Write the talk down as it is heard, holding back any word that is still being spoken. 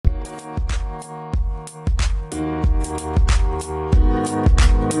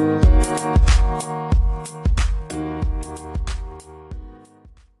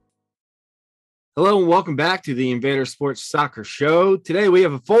Hello and welcome back to the Invader Sports Soccer Show. Today we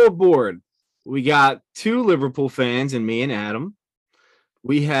have a full board. We got two Liverpool fans in me and Adam.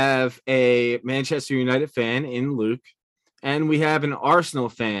 We have a Manchester United fan in Luke. And we have an Arsenal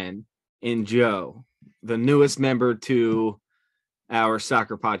fan in Joe, the newest member to our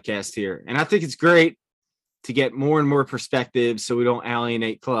soccer podcast here. And I think it's great to get more and more perspectives so we don't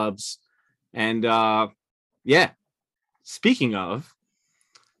alienate clubs. And speaking of,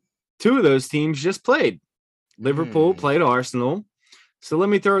 two of those teams just played. Liverpool played Arsenal. So let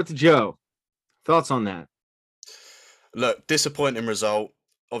me throw it to Joe. Thoughts on that? Look, disappointing result.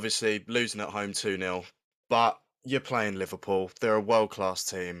 Obviously, losing at home 2-0. But you're playing Liverpool. They're a world-class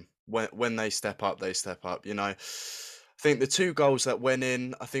team. When they step up, they step up. You know, I think the two goals that went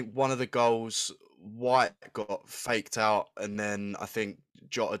in, I think one of the goals, White got faked out, and then I think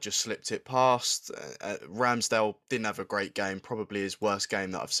Jota just slipped it past. Ramsdale didn't have a great game, probably his worst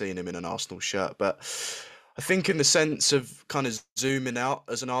game that I've seen him in an Arsenal shirt. But I think in the sense of kind of zooming out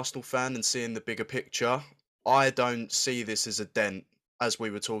as an Arsenal fan and seeing the bigger picture, I don't see this as a dent, as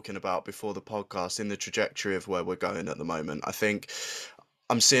we were talking about before the podcast, in the trajectory of where we're going at the moment. I think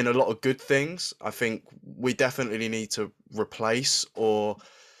I'm seeing a lot of good things. I think we definitely need to replace or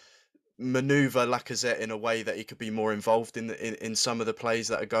maneuver Lacazette in a way that he could be more involved in some of the plays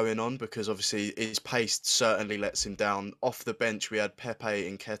that are going on, because obviously his pace certainly lets him down. Off the bench, we had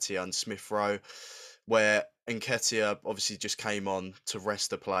Pepe, Nketiah and Smith Rowe, where Nketiah obviously just came on to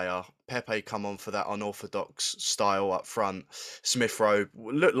rest a player. Pepe come on for that unorthodox style up front. Smith Rowe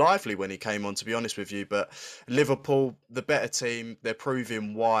looked lively when he came on, to be honest with you. But Liverpool, the better team, they're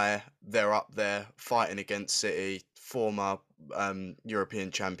proving why they're up there fighting against City, former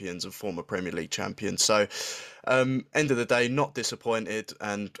European champions and former Premier League champions. So end of the day, not disappointed,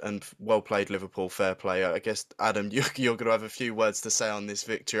 and well played Liverpool, fair play. I guess, Adam, you're going to have a few words to say on this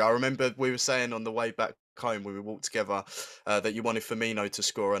victory. I remember we were saying on the way back home when we walked together that you wanted Firmino to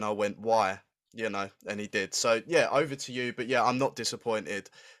score, and I went, why? You know, and he did. So yeah, over to you. But yeah, I'm not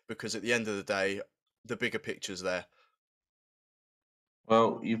disappointed, because at the end of the day, the bigger picture's there.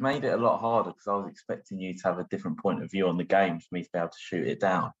 Well, you've made it a lot harder, because I was expecting you to have a different point of view on the game for me to be able to shoot it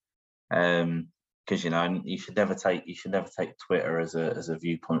down. Because you should never take Twitter as a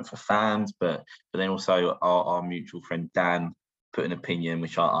viewpoint for fans, but then also our mutual friend Dan put an opinion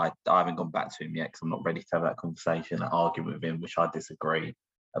which I haven't gone back to him yet, because I'm not ready to have that conversation, that argument with him, which I disagree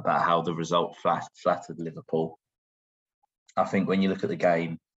about how the result flattered Liverpool. I think when you look at the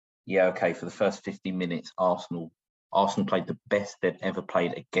game, for the first 50 minutes, Arsenal played the best they've ever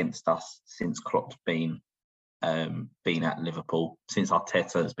played against us since Klopp's been at Liverpool, since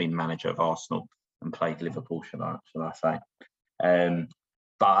Arteta has been manager of Arsenal and played Liverpool, should I say.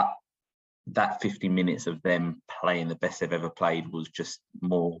 But that 50 minutes of them playing the best they've ever played was just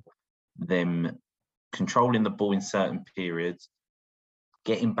more them controlling the ball in certain periods,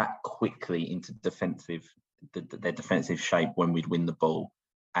 getting back quickly into their defensive shape when we'd win the ball,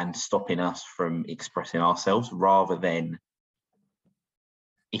 and stopping us from expressing ourselves. Rather than,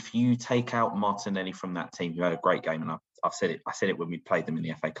 if you take out Martinelli from that team, who had a great game, and I said it when we played them in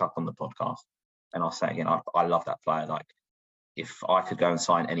the FA Cup on the podcast, and I'll say it again, I love that player. Like, if I could go and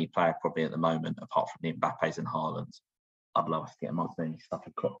sign any player probably at the moment, apart from the Mbappes and Haalands, I'd love to get a Martinelli stuff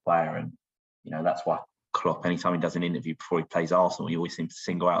a Klopp player. And that's why Klopp, anytime he does an interview before he plays Arsenal, he always seems to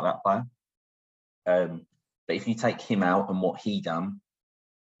single out that player. But if you take him out and what he done,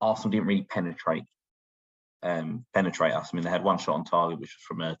 Arsenal didn't really penetrate us. I mean, they had one shot on target, which was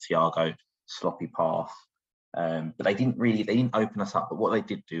from a Thiago sloppy pass. But they didn't open us up. But what they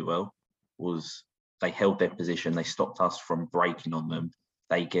did do well was they held their position. They stopped us from breaking on them.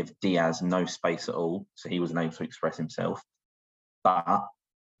 They gave Diaz no space at all, so he wasn't able to express himself. But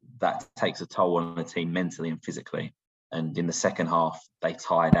that takes a toll on the team mentally and physically. And in the second half, they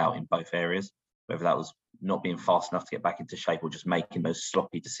tired out in both areas, whether that was not being fast enough to get back into shape or just making those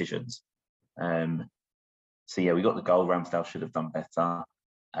sloppy decisions. So we got the goal. Ramsdale should have done better.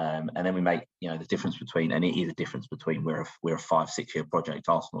 And then we make, the difference between, and it is a difference between, we're a 5-6 year project,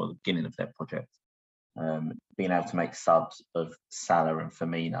 Arsenal at the beginning of their project. Being able to make subs of Salah and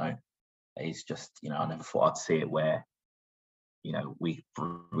Firmino is just, I never thought I'd see it, where, we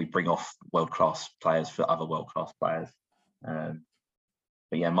bring off world-class players for other world-class players. But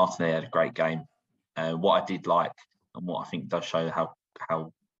yeah, Martinelli had a great game. What I did like, and what I think does show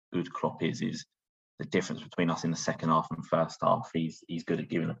how good Klopp is the difference between us in the second half and first half. He's good at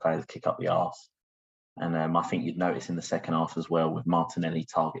giving the players a kick up the arse. And I think you'd notice in the second half as well, with Martinelli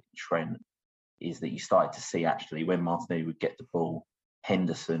targeting Trent, is that you started to see, actually, when Martinelli would get the ball,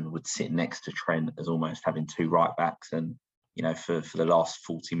 Henderson would sit next to Trent as almost having two right backs, and for the last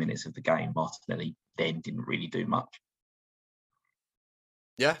 40 minutes of the game, Martinelli then didn't really do much.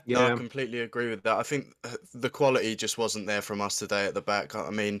 Yeah, no, I completely agree with that. I think the quality just wasn't there from us today at the back. I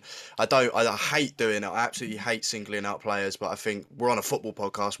mean, I hate doing it. I absolutely hate singling out players, but I think we're on a football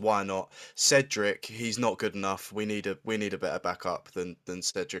podcast. Why not? Cedric, he's not good enough. We need a better backup than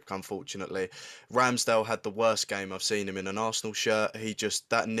Cedric, unfortunately. Ramsdale had the worst game I've seen him in an Arsenal shirt.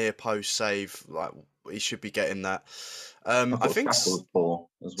 That near post save, like, he should be getting that. I think Saka was poor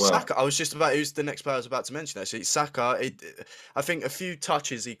as well. Saka, I was just about, who's the next player I was about to mention actually. Saka, I think a few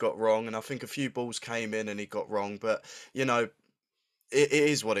touches he got wrong, and I think a few balls came in and he got wrong, but it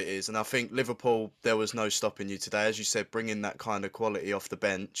is what it is. And I think Liverpool, there was no stopping you today. As you said, bringing that kind of quality off the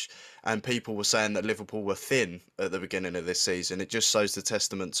bench, and people were saying that Liverpool were thin at the beginning of this season. It just shows the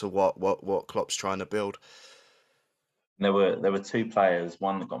testament to what Klopp's trying to build. There were two players,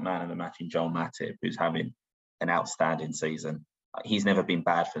 one that got man of the match in Joel Matip, who's having an outstanding season. He's never been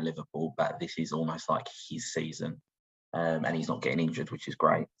bad for Liverpool, but this is almost like his season, and he's not getting injured, which is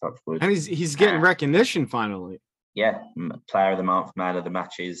great. And he's getting recognition finally. Yeah, player of the month, man of the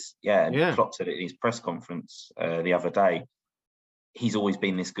matches. Yeah. Klopp said it in his press conference the other day. He's always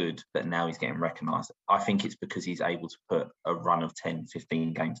been this good, but now he's getting recognised. I think it's because he's able to put a run of 10,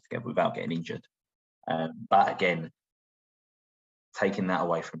 15 games together without getting injured. But again, taking that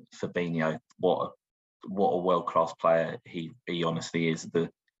away from Fabinho, what a world-class player he honestly is. The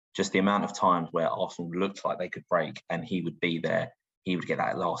amount of times where Arsenal looked like they could break and he would be there, he would get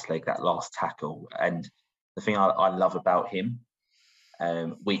that last leg, that last tackle. And the thing I love about him,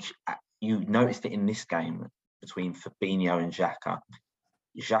 which you noticed it in this game between Fabinho and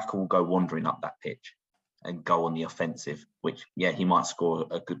Xhaka will go wandering up that pitch and go on the offensive, which, he might score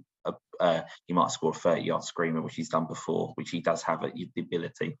a 30-yard screamer, which he's done before, which he does have the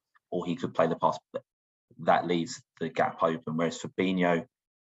ability, or he could play the pass. That leaves the gap open. Whereas Fabinho,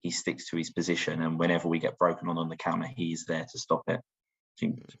 he sticks to his position, and whenever we get broken on the counter, he's there to stop it. I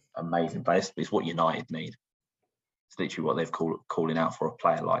think amazing play. It's what United need. It's literally what they've calling out for a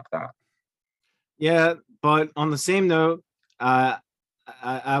player like that. Yeah, but on the same note, I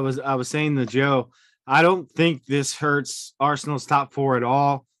was saying to Joe, I don't think this hurts Arsenal's top four at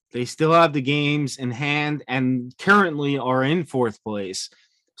all. They still have the games in hand and currently are in fourth place.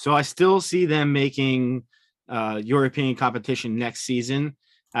 So I still see them making European competition next season.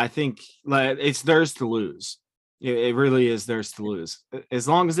 I think it's theirs to lose. It really is theirs to lose. As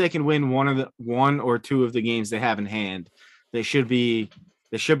long as they can win one or two of the games they have in hand, they should be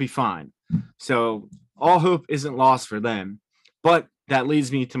fine. So all hope isn't lost for them. But that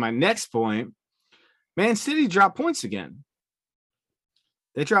leads me to my next point. Man City dropped points again.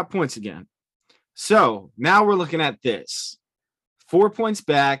 They dropped points again. So now we're looking at this. 4 points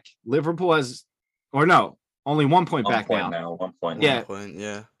back. Liverpool has, only 1 point back now. 1 point. Yeah. 1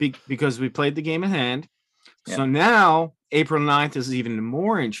 point, Because we played the game in hand. Yeah. So now April 9th is even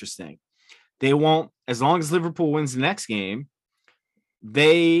more interesting. They won't, as long as Liverpool wins the next game,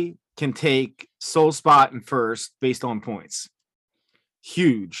 they can take sole spot in first based on points.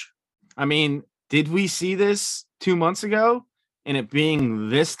 Huge. I mean, did we see this 2 months ago and it being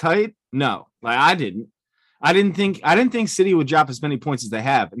this tight? No, I didn't. I didn't think City would drop as many points as they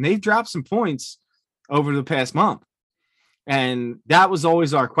have, and they've dropped some points over the past month. And that was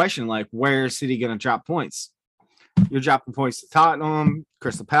always our question, where is City going to drop points? You're dropping points to Tottenham,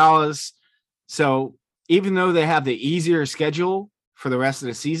 Crystal Palace. So even though they have the easier schedule for the rest of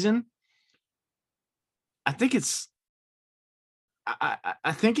the season, I think it's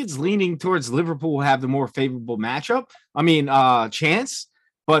leaning towards Liverpool will have the more favorable matchup. Chance.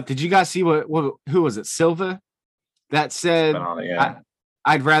 But did you guys see who was it? Silva that said,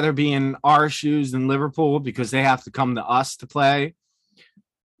 I'd rather be in our shoes than Liverpool because they have to come to us to play.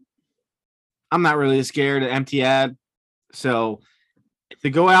 I'm not really scared of empty ad. So if they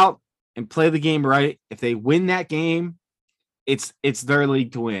go out and play the game right, if they win that game, it's their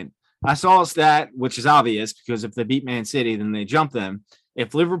league to win. I saw a stat, which is obvious because if they beat Man City, then they jump them.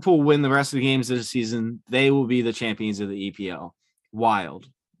 If Liverpool win the rest of the games of the season, they will be the champions of the EPL. Wild.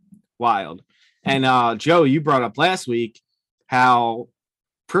 And Joe, you brought up last week how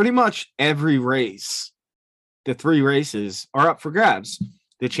pretty much every race, the 3 races, are up for grabs.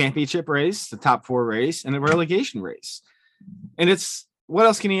 The championship race, the top 4 race, and the relegation race. And it's, what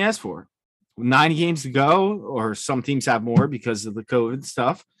else can you ask for? 9 games to go, or some teams have more because of the COVID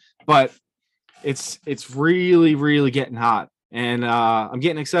stuff. But it's really, really getting hot. And I'm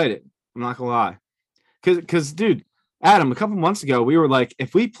getting excited. I'm not going to lie. Because, dude, Adam, a couple months ago, we were like,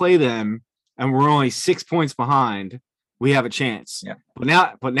 if we play them and we're only 6 points behind, we have a chance. Yeah.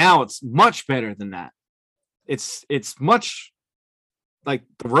 But now it's much better than that. it's much like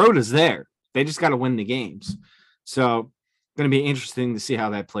the road is there. They just got to win the games. So going to be interesting to see how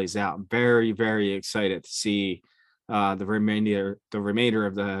that plays out. I'm very, very excited to see the remainder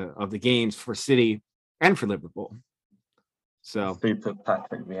of the games for City and for Liverpool. So Super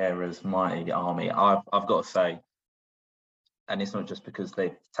Patrick Vieira's mighty army. I've got to say, and it's not just because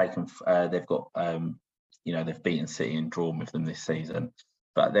they've taken, they've got, they've beaten City and drawn with them this season,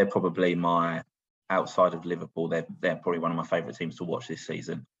 but they're probably outside of Liverpool, they're probably one of my favourite teams to watch this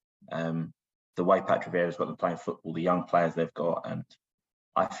season. The way Patrick Vieira's got them playing football, the young players they've got, and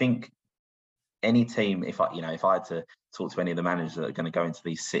I think any team, if I had to talk to any of the managers that are going to go into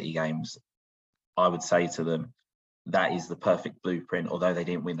these City games, I would say to them, that is the perfect blueprint. Although they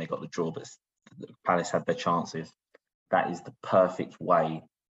didn't win, they got the draw, but Palace had their chances. That is the perfect way.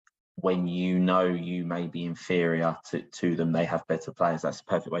 When you know you may be inferior to them, they have better players. That's the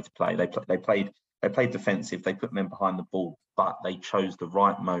perfect way to play. They played defensive. They put men behind the ball, but they chose the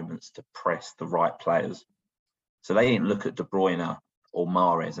right moments to press the right players. So they didn't look at De Bruyne or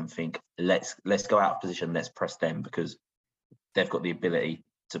Mahrez and think, let's go out of position, let's press them, because they've got the ability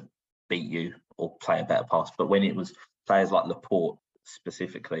to beat you or play a better pass. But when it was players like Laporte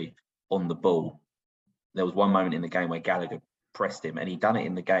specifically on the ball, there was one moment in the game where Gallagher pressed him, and he done it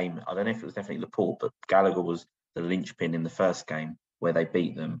in the game. I don't know if it was definitely Laporte, but Gallagher was the linchpin in the first game where they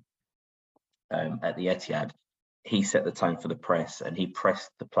beat them at the Etihad. He set the tone for the press, and he pressed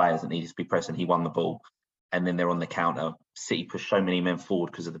the players that needed to be pressed, and he won the ball. And then they're on the counter. City pushed so many men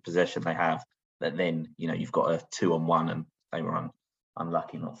forward because of the possession they have that then, you've got a 2-on-1, and they were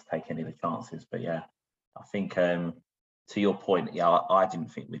unlucky not to take any of the chances. But yeah, I think to your point, I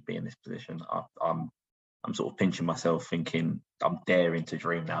didn't think we'd be in this position. I'm sort of pinching myself, thinking I'm daring to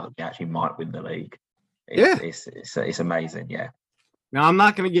dream now that we actually might win the league. It's amazing. Yeah. Now I'm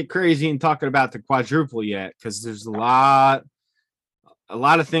not going to get crazy and talking about the quadruple yet, because there's a lot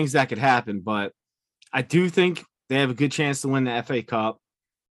of things that could happen, but I do think they have a good chance to win the FA Cup.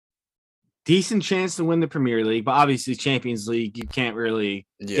 Decent chance to win the Premier League, but obviously Champions League, you can't really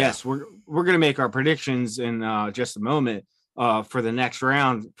guess. We're going to make our predictions in just a moment for the next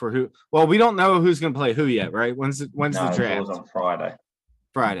round for who. Well, we don't know who's going to play who yet, right? When's the draft? It was on Friday.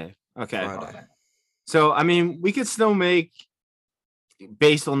 Friday. Okay. Friday. So, I mean, we could still make,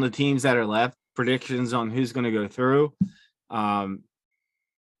 based on the teams that are left, predictions on who's going to go through.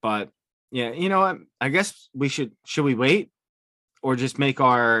 But yeah, you know what? I guess should we wait or just make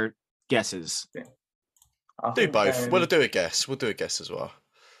our guesses? Yeah. Do both. We'll do a guess. We'll do a guess as well.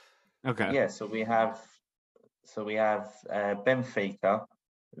 Okay. Yeah. So we have Benfica,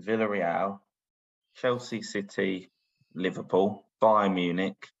 Villarreal, Chelsea, City, Liverpool, Bayern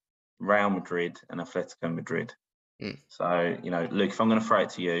Munich, Real Madrid, and Atletico Madrid. So, Luke, if I'm going to throw it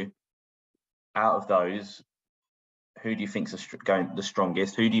to you, out of those, who do you think's going the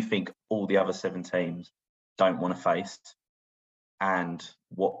strongest? Who do you think all the other 7 teams don't want to face? And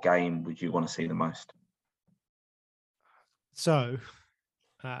what game would you want to see the most? So,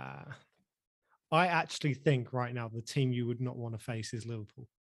 I actually think right now the team you would not want to face is Liverpool,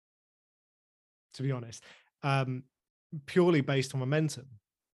 to be honest, purely based on momentum.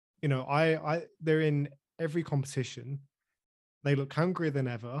 They're in every competition. They look hungrier than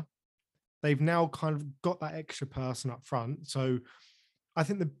ever. They've now kind of got that extra person up front. So I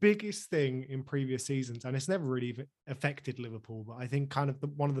think the biggest thing in previous seasons, and it's never really affected Liverpool, but I think kind of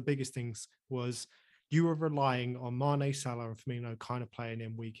one of the biggest things was you were relying on Mane, Salah, and Firmino kind of playing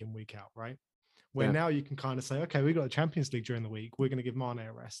in, week out, right? Where now you can kind of say, okay, we've got the Champions League during the week. We're going to give Mane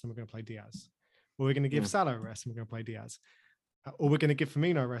a rest and we're going to play Diaz. Or we're going to give Salah a rest and we're going to play Diaz. Or we're going to give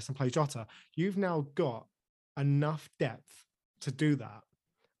Firmino a rest and play Jota. You've now got enough depth to do that.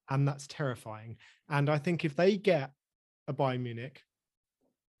 And that's terrifying. And I think if they get a Bayern Munich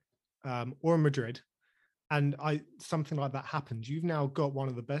or a Madrid, and something like that happens, you've now got one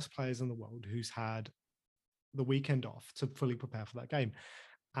of the best players in the world who's had the weekend off to fully prepare for that game.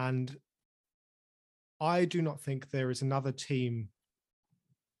 And I do not think there is another team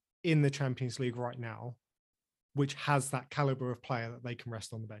in the Champions League right now which has that caliber of player that they can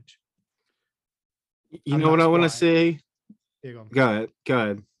rest on the bench. You know what I want to say? Yeah, go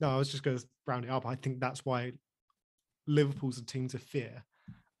ahead. No, I was just going to round it up. I think that's why Liverpool's a team to fear.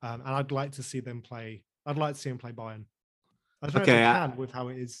 And I'd like to see them play. I'd like to see them play Bayern. I don't know if they can with how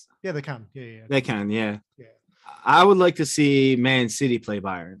it is. Yeah, they can. Yeah. They can, yeah. I would like to see Man City play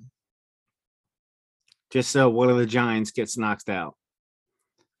Bayern. Just so one of the Giants gets knocked out.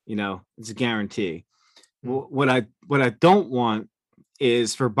 It's a guarantee. What I don't want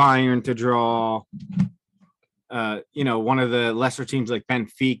is for Bayern to draw one of the lesser teams like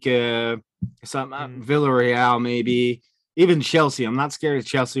Benfica Villarreal, maybe even Chelsea. I'm not scared of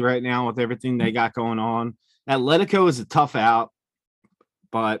Chelsea right now with everything they got going on. Atletico is a tough out,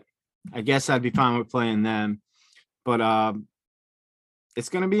 but I guess I'd be fine with playing them. But it's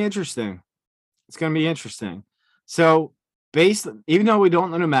going to be interesting. It's going to be interesting. So, even though we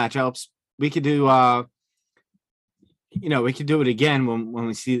don't know the matchups, we could do we could do it again when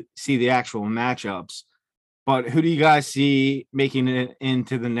we see the actual matchups. But who do you guys see making it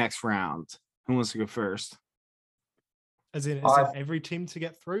into the next round? Who wants to go first? As in every team to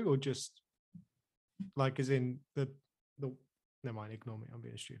get through, or just like as in the never mind, ignore me, I'm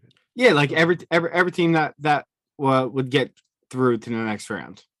being stupid. Yeah, like every team that would get through to the next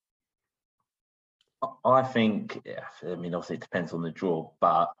round. I think, I mean, obviously it depends on the draw,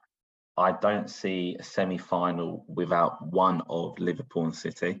 but I don't see a semi-final without one of Liverpool and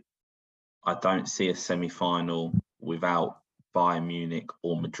City. I don't see a semi-final without Bayern Munich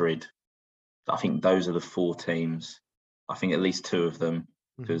or Madrid. I think those are the four teams. I think at least two of them,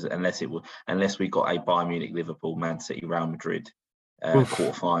 because unless we got a Bayern Munich, Liverpool, Man City, Real Madrid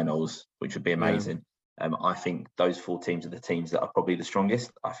quarterfinals, which would be amazing. Yeah. I think those four teams are the teams that are probably the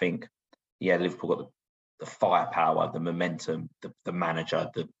strongest. I think, Liverpool got the firepower, the momentum, the manager,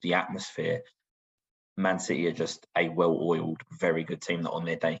 the atmosphere. Man City are just a well-oiled, very good team that on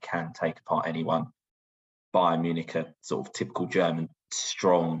their day can take apart anyone. Bayern Munich are sort of typical German,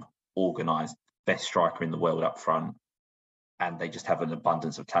 strong, organised, best striker in the world up front. And they just have an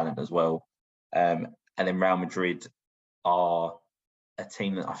abundance of talent as well. And then Real Madrid are a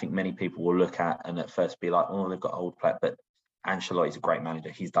team that I think many people will look at and at first be like, oh, they've got old players. But Ancelotti's a great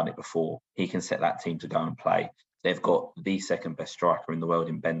manager. He's done it before. He can set that team to go and play. They've got the second best striker in the world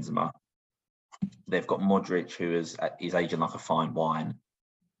in Benzema. They've got Modric, who is aging like a fine wine.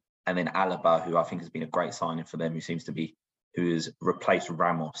 And then Alaba, who I think has been a great signing for them, who has replaced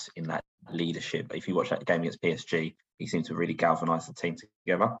Ramos in that leadership. If you watch that game against PSG, he seemed to really galvanise the team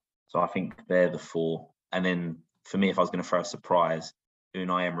together. So I think they're the four. And then for me, if I was going to throw a surprise,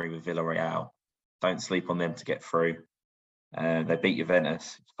 Unai Emery with Villarreal. Don't sleep on them to get through. They beat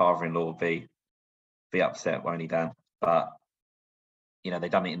Juventus. His father-in-law will be upset, won't he, Dan? But they've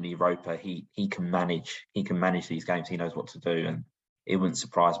done it in the Europa. He can manage these games. He knows what to do, and it wouldn't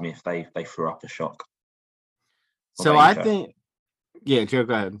surprise me if they threw up a shock. So I think, Joe,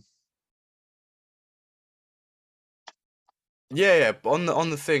 go ahead. Yeah. On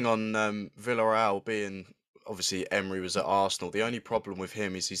the thing on Villarreal being, obviously Emery was at Arsenal. The only problem with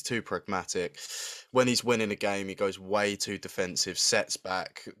him is he's too pragmatic. When he's winning a game, he goes way too defensive, sets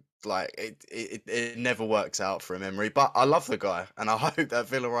back. Like it never works out for him, Emery. But I love the guy, and I hope that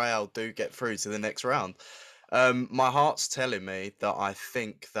Villarreal do get through to the next round. My heart's telling me that I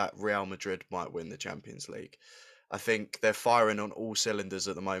think that Real Madrid might win the Champions League. I think they're firing on all cylinders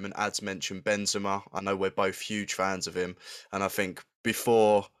at the moment. As mentioned, Benzema. I know we're both huge fans of him, and I think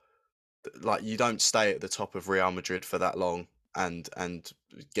before, you don't stay at the top of Real Madrid for that long and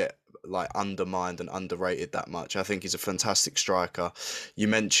get undermined and underrated that much. I think he's a fantastic striker. You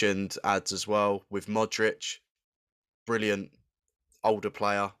mentioned Ads as well with Modric, brilliant older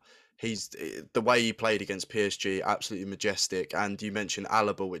player. He's the way he played against PSG, absolutely majestic. And you mentioned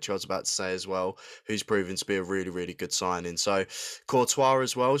Alaba, which I was about to say as well, who's proven to be a really, really good signing. So Courtois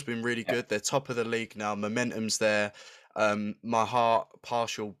as well has been really good. They're top of the league now. Momentum's there. My heart,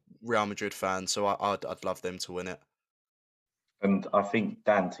 partial Real Madrid fan, so I'd love them to win it. And I think,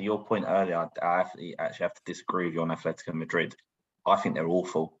 Dan, to your point earlier, I actually have to disagree with you on Atletico Madrid. I think they're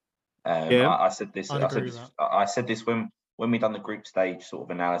awful. I said this when we done the group stage sort of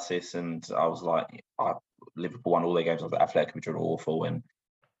analysis, and I was like, Liverpool won all their games. I was like, Atletico Madrid are awful, and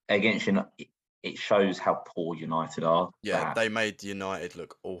against it shows how poor United are. Yeah, they made United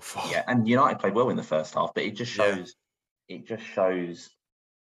look awful. Yeah, and United played well in the first half, but it just shows. Yeah. It just shows.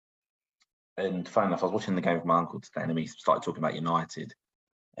 And funny enough, I was watching the game with my uncle today, and he started talking about United,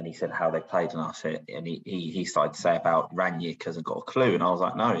 and he said how they played, and I said, and he started to say about Rangnick hasn't got a clue, and I was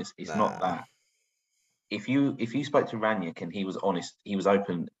like, no, it's not that. If you spoke to Rangnick and he was honest, he was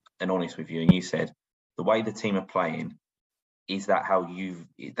open and honest with you, and you said the way the team are playing, is that how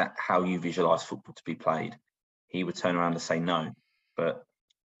you visualize football to be played? He would turn around and say no. But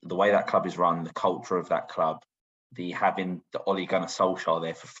the way that club is run, the culture of that club, having the Ole Gunnar Solskjaer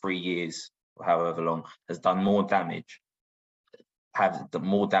there for 3 years, or however long, has done more damage.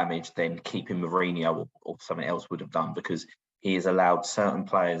 More damage than keeping Mourinho or something else would have done, because he has allowed certain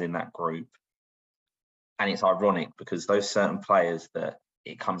players in that group. And it's ironic because those certain players that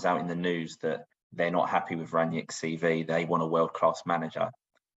it comes out in the news that they're not happy with Rangnick's CV, they want a world-class manager.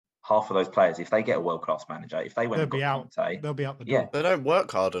 half of those players, if they get a world-class manager, if they went They'll and be got out. Conte, They'll be out the yeah, door. They don't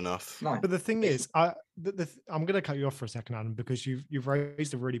work hard enough. no. But the thing It's- is, I'm going to cut you off for a second, Adam, because you've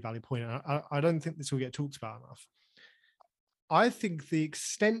raised a really valid point. And I don't think this will get talked about enough. I think the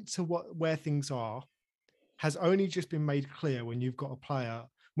extent to where things are has only just been made clear when you've got a player,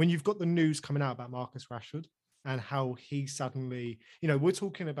 when you've got the news coming out about Marcus Rashford and how he suddenly, we're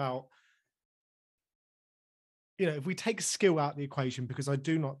talking about, if we take skill out of the equation, because I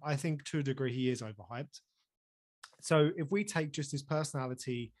think to a degree he is overhyped. So if we take just his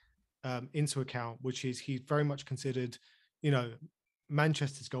personality into account, which is he's very much considered,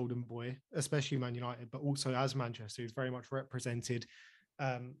 Manchester's golden boy, especially Man United, but also as Manchester, he's very much represented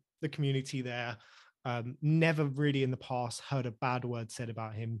the community there. Never really in the past heard a bad word said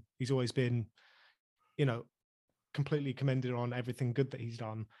about him. He's always been, completely commended on everything good that he's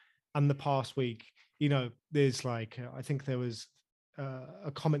done. And the past week, there's like, I think there was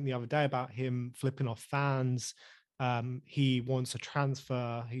a comment the other day about him flipping off fans. He wants a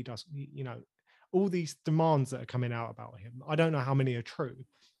transfer. He does, all these demands that are coming out about him. I don't know how many are true,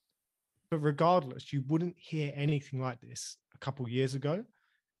 but regardless, you wouldn't hear anything like this a couple of years ago.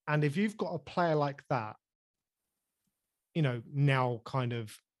 And if you've got a player like that, now kind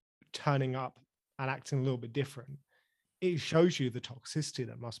of turning up and acting a little bit different, it shows you the toxicity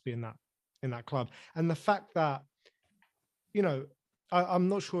that must be in that club. And the fact that, I'm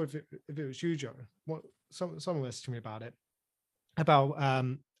not sure if it was you, Joe. Someone messaged me about it, about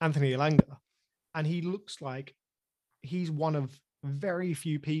Anthony Elanga. And he looks like he's one of very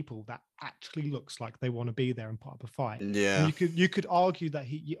few people that actually looks like they want to be there and part of a fight. Yeah. And you could argue that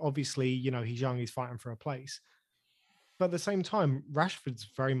he obviously, he's young, he's fighting for a place. But at the same time, Rashford's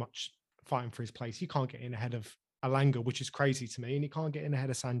very much fighting for his place. He can't get in ahead of Elanga, which is crazy to me. And he can't get in ahead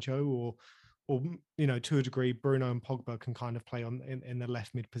of Sancho or to a degree, Bruno and Pogba can kind of play in the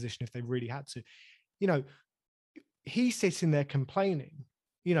left mid position if they really had to. He's sitting there complaining,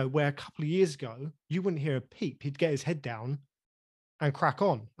 where a couple of years ago, you wouldn't hear a peep. He'd get his head down and crack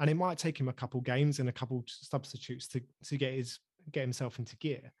on. And it might take him a couple games and a couple substitutes to get himself into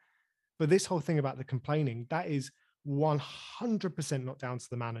gear. But this whole thing about the complaining, that is 100% not down to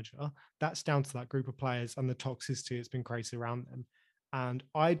the manager. That's down to that group of players and the toxicity that's been created around them. And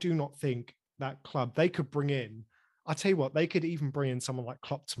I do not think that club, they could bring in, I'll tell you what, they could even bring in someone like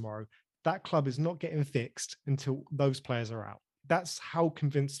Klopp tomorrow. That club is not getting fixed until those players are out. That's how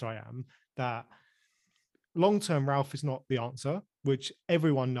convinced I am that long-term Ralph is not the answer, which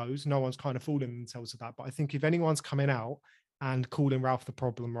everyone knows. No one's kind of fooling themselves with that. But I think if anyone's coming out and calling Ralph the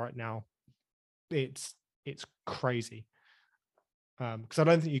problem right now, it's crazy. Because I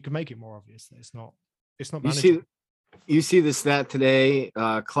don't think you can make it more obvious that it's not manageable. You see the stat today,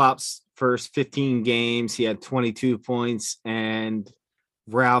 Klopp's first 15 games, he had 22 points and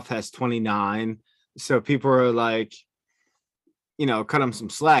Ralph has 29. So people are like, cut him some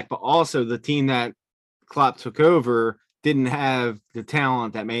slack, but also the team that Klopp took over didn't have the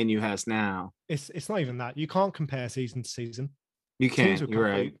talent that Man U has now. It's not even that. You can't compare season to season. You can't. You're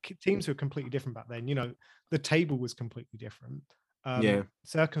right. Teams were completely different back then. The table was completely different.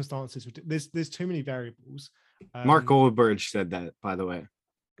 Circumstances. There's too many variables. Mark Goldberg said that, by the way.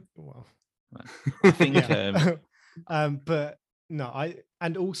 Well, I think. But no, I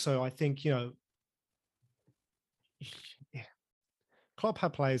think Klopp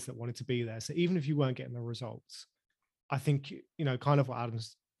had players that wanted to be there. So even if you weren't getting the results, I think kind of what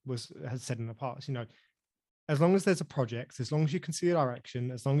Adams has said in the past. As long as there's a project, as long as you can see the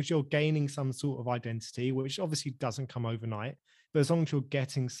direction, as long as you're gaining some sort of identity, which obviously doesn't come overnight, but as long as you're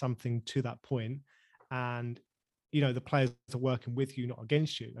getting something to that point, and the players are working with you, not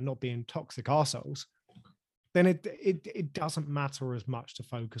against you, and not being toxic arseholes, then it doesn't matter as much to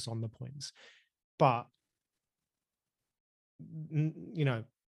focus on the points. But United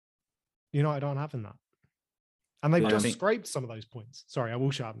aren't having that. And they've just scraped some of those points. Sorry, I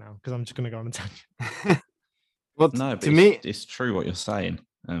will shut up now because I'm just going to go on a tangent. Well, no, but to me, it's true what you're saying.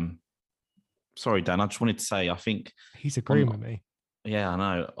 Sorry, Dan, I just wanted to say, I think he's agreeing with me. Yeah, I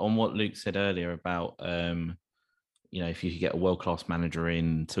know. On what Luke said earlier about, if you get a world-class manager in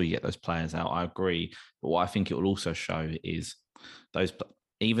until you get those players out, I agree. But what I think it will also show is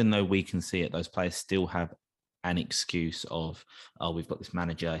even though we can see it, those players still have an excuse of, we've got this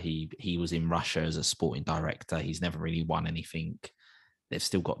manager. He was in Russia as a sporting director. He's never really won anything. They've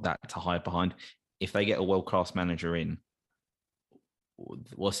still got that to hide behind. If they get a world-class manager in,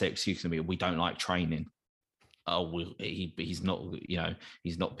 what's their excuse going to be? We don't like training. He's not.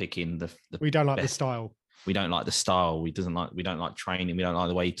 He's not picking the. We don't like best. the style. We don't like the style. We don't like training. We don't like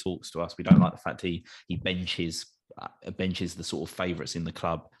the way he talks to us. We don't like the fact he benches benches the sort of favourites in the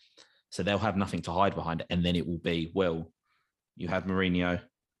club. So they'll have nothing to hide behind. And then it will be, well, you had Mourinho,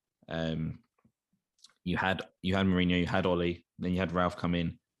 you had Mourinho, you had Ollie, then you had Ralph come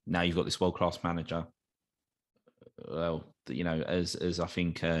in. Now you've got this world-class manager. Well, you know, as I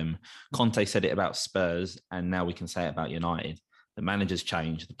think Conte said it about Spurs, and now we can say it about United. The managers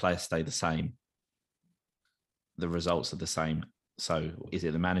change, the players stay the same, the results are the same. So is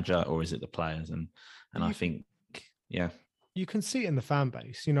it the manager or is it the players? And I think, yeah, you can see it in the fan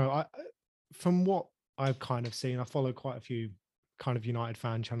base. You know, from what I've kind of seen, I follow quite a few kind of United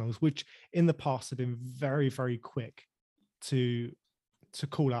fan channels, which in the past have been very, very quick to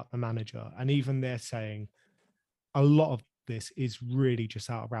call out the manager, and even they're saying a lot of this is really just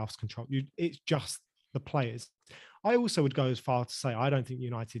out of Ralph's control. It's just the players. I also would go as far to say I don't think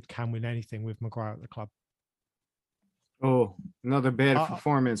United can win anything with Maguire at the club. Oh, another bad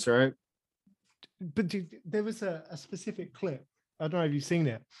performance, right? But there was a specific clip. I don't know if you've seen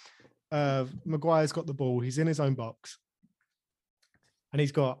it. Maguire's got the ball. He's in his own box. And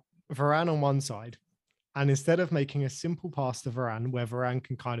he's got Varane on one side. And instead of making a simple pass to Varane, where Varane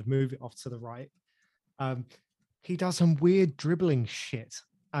can kind of move it off to the right, he does some weird dribbling shit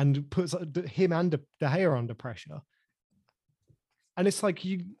and puts him and De Gea under pressure. And it's like,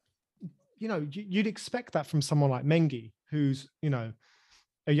 you know, you'd expect that from someone like Mengi, who's, you know,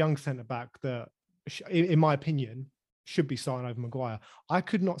 a young centre-back that, in my opinion, should be starting over Maguire. I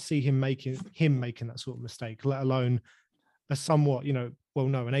could not see him making that sort of mistake, let alone a somewhat, you know, well,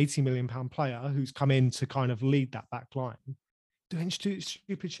 no, an 80 million pound player who's come in to kind of lead that back line doing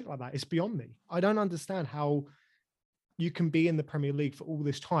stupid shit like that. It's beyond me. I don't understand how you can be in the Premier League for all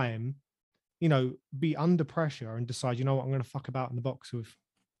this time, you know, be under pressure and decide, you know what, I'm going to fuck about in the box with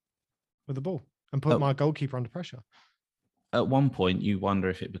the ball and put my goalkeeper under pressure. At one point, you wonder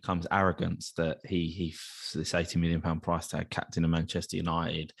if it becomes arrogance that he this 80 million pound price tag, captain of Manchester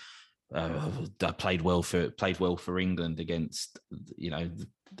United, played well for England against, you know,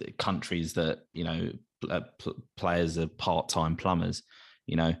 the countries that, you know, players are part-time plumbers.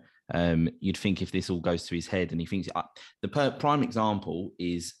 You know, you'd think if this all goes to his head and he thinks the prime example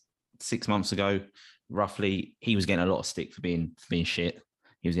is 6 months ago, roughly, he was getting a lot of stick for being shit.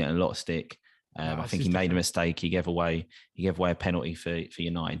 He was getting a lot of stick. I think he made a mistake. He gave away a penalty for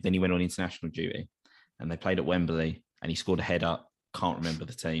United. Then he went on international duty, and they played at Wembley, and he scored a header. Can't remember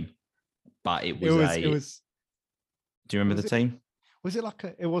the team, but it was. Do you remember the team? Was it like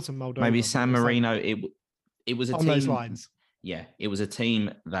it wasn't Moldova? Maybe San Marino. It was a on team. Those lines. Yeah, it was a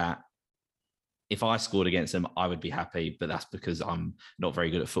team that if I scored against them, I would be happy. But that's because I'm not very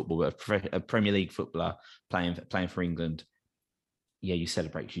good at football. But a Premier League footballer playing for England. Yeah, you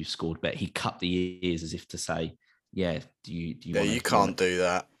celebrate because you scored, but he cut the ears as if to say, "Yeah, do you?" Yeah, you can't do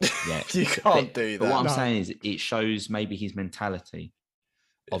that. Yeah, you can't do that. But what I'm saying is, it shows maybe his mentality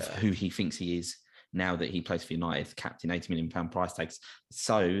of who he thinks he is now that he plays for United, captain, 80 million pound price tags.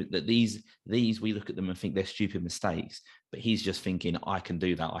 So that these we look at them and think they're stupid mistakes, but he's just thinking, "I can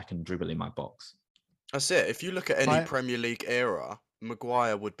do that. I can dribble in my box." That's it. If you look at any Premier League era,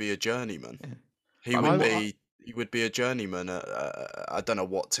 Maguire would be a journeyman. Yeah. He would be a journeyman at, I don't know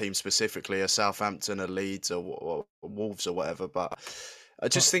what team specifically, a Southampton, a Leeds, or Wolves or whatever. But I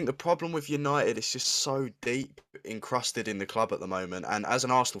just think the problem with United is just so deep encrusted in the club at the moment. And as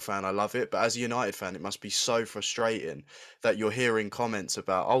an Arsenal fan, I love it. But as a United fan, it must be so frustrating that you're hearing comments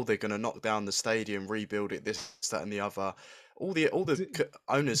about, oh, they're going to knock down the stadium, rebuild it, this, that, and the other. All the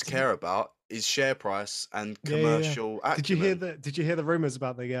owners care about is share price and commercial acumen. Did you hear the rumors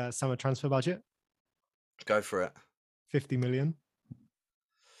about the summer transfer budget? Go for it. 50 million.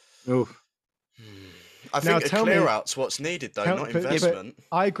 Oof. I think a clear out's what's needed, though, not investment.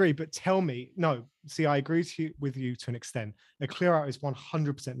 I agree, but tell me, no. See, I agree with you to an extent. A clear out is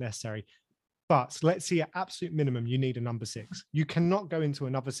 100% necessary. But let's see, at absolute minimum, you need a number 6. You cannot go into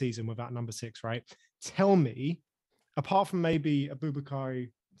another season without number 6, right? Tell me, apart from maybe a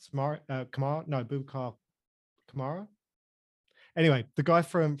Boubacar Kamara? Anyway, the guy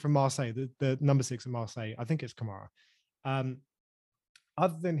from Marseille, the number 6 at Marseille, I think it's Kamara.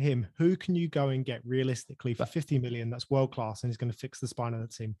 Other than him, who can you go and get realistically for 50 million that's world class and is going to fix the spine of the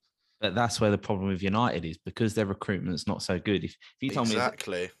team? But that's where the problem with United is, because their recruitment's not so good. If you told me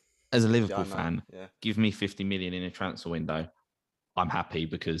as a Liverpool fan, give me 50 million in a transfer window, I'm happy,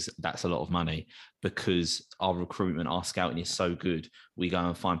 because that's a lot of money. Because our recruitment, our scouting is so good, we go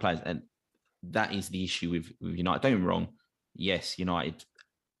and find players, and that is the issue with United. Don't get me wrong. Yes, United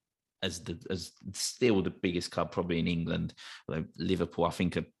as still the biggest club probably in England. Although Liverpool, I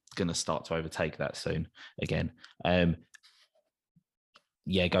think, are going to start to overtake that soon again. Go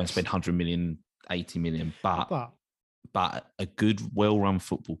and spend 100 million, 80 million, but but a good, well-run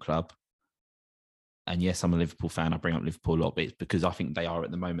football club. And yes, I'm a Liverpool fan. I bring up Liverpool a lot, but it's because I think they are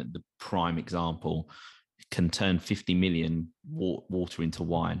at the moment the prime example. Can turn 50 million water into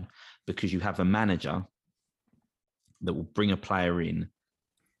wine, because you have a manager that will bring a player in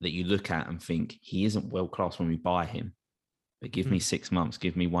that you look at and think he isn't world class when we buy him, but give me 6 months,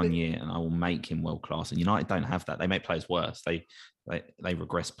 give me 1 year, and I will make him world class. And United don't have that. They make players worse. They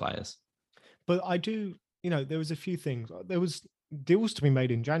regress players. But I do, there was a few things. There was deals to be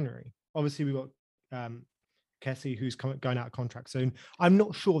made in January. Obviously, we got Kessie, who's going out of contract soon. I'm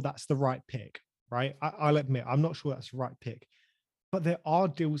not sure that's the right pick, right? I'll admit, I'm not sure that's the right pick. But there are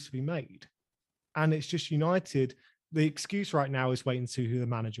deals to be made. And it's just United. The excuse right now is wait and see who the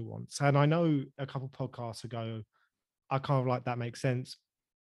manager wants. And I know a couple of podcasts ago, I kind of like that makes sense.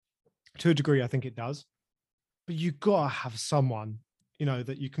 To a degree, I think it does. But you got to have someone,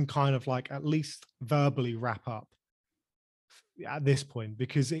 that you can kind of like at least verbally wrap up at this point,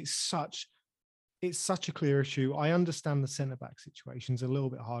 because it's such a clear issue. I understand the centre-back situation is a little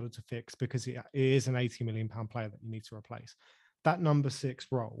bit harder to fix because it is an £80 million player that you need to replace. That number 6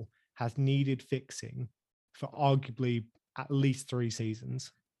 role has needed fixing for arguably at least 3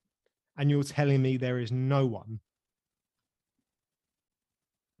 seasons. And you're telling me there is no one.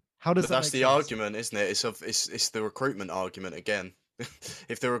 How does That's make the sense? argument, isn't it? It's the recruitment argument again.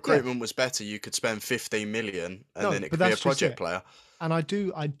 If the recruitment was better, you could spend 15 million and then it could be a project player. And I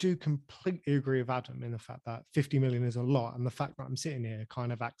do completely agree with Adam in the fact that 50 million is a lot. And the fact that I'm sitting here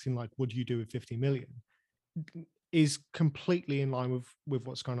kind of acting like, what do you do with 50 million? Is completely in line with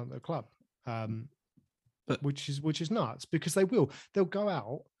what's going on at the club. But which is nuts, because they'll go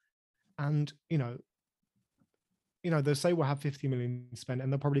out and, they'll say we'll have 50 million spent,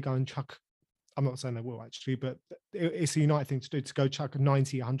 and they'll probably go and chuck, I'm not saying they will actually, but it's a United thing to do, to go chuck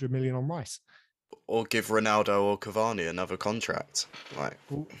 90, 100 million on Rice. Or give Ronaldo or Cavani another contract. Well,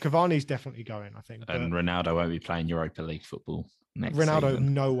 Cavani's definitely going, I think. And Ronaldo won't be playing Europa League football next Ronaldo,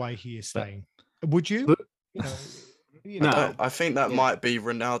 season. No way he is staying. Would you? No, I think that might be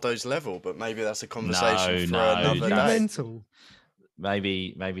Ronaldo's level, but maybe that's a conversation for another day. Mental.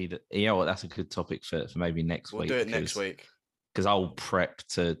 Maybe that's a good topic for maybe next week. We'll do it next week. Because I'll prep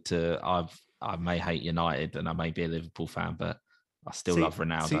I may hate United and I may be a Liverpool fan, but I still love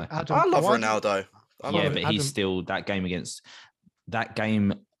Ronaldo. Adam, I love Ronaldo. But he's still that game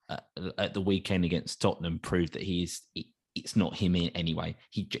at the weekend against Tottenham proved that it's not him in anyway.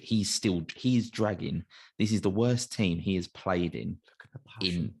 He's dragging. This is the worst team he has played in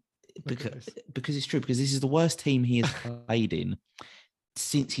because it's true, because this is the worst team he has played in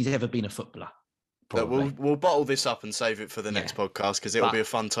since he's ever been a footballer. We'll bottle this up and save it for the next podcast, because it'll be a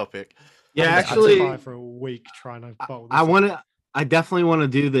fun topic. Yeah, actually, for a week trying to bottle this I definitely want to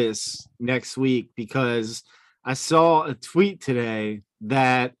do this next week, because I saw a tweet today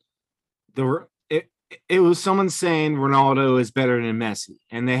that it was someone saying Ronaldo is better than Messi,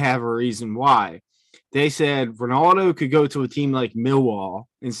 and they have a reason why. They said Ronaldo could go to a team like Millwall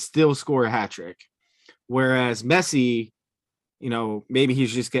and still score a hat trick, whereas Messi, maybe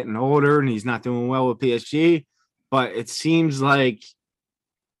he's just getting older and he's not doing well with PSG, but it seems like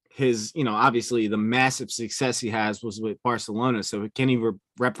his, obviously the massive success he has was with Barcelona. So can he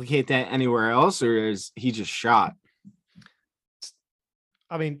replicate that anywhere else, or is he just shot?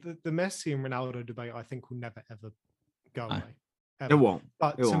 I mean, the Messi and Ronaldo debate, I think, will never, ever go away. Ever. It won't.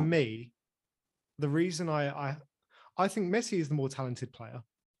 But to me, the reason I think Messi is the more talented player,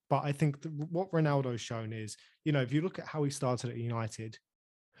 but I think what Ronaldo's shown is, if you look at how he started at United,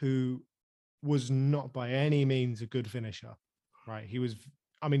 who was not by any means a good finisher, right? He was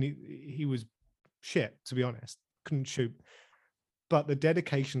shit, to be honest. Couldn't shoot. But the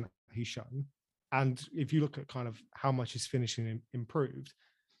dedication that he's shown, and if you look at kind of how much his finishing improved,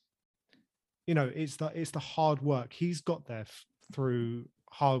 it's the hard work. He's got there through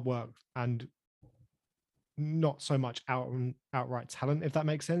hard work and not so much outright talent, if that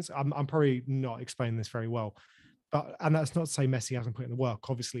makes sense. I'm probably not explaining this very well, and that's not to say Messi hasn't put in the work.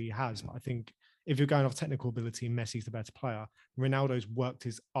 Obviously he has, but I think if you're going off technical ability, Messi's the better player. Ronaldo's worked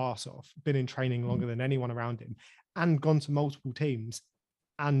his arse off, been in training longer than anyone around him, and gone to multiple teams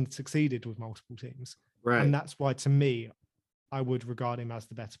and succeeded with multiple teams. Right. And that's why, to me, I would regard him as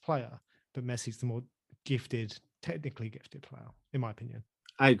the better player, but Messi's the more technically gifted player, in my opinion.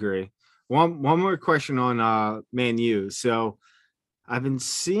 I agree. One more question on Man U. So I've been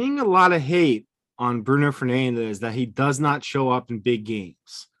seeing a lot of hate on Bruno Fernandes that he does not show up in big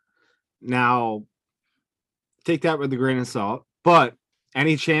games. Now, take that with a grain of salt, but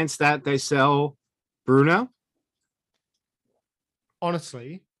any chance that they sell Bruno?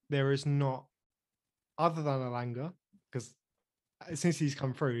 Honestly, there is not, other than Alanga, since he's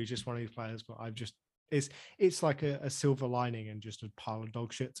come through, he's just one of these players. But it's like a silver lining and just a pile of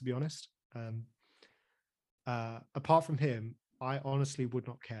dog shit, to be honest. Apart from him, I honestly would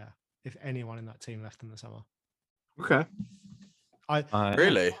not care if anyone in that team left in the summer. Okay.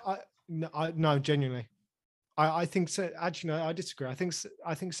 Really? No, genuinely. I think so. Actually, no, I disagree. I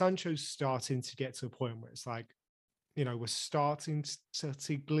think Sancho's starting to get to a point where it's like, we're starting to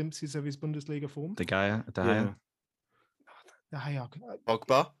see glimpses of his Bundesliga form. De Gea.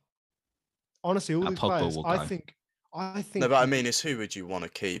 Pogba? Honestly, all these Pogba players, will I go. think. No, but I mean, it's who would you want to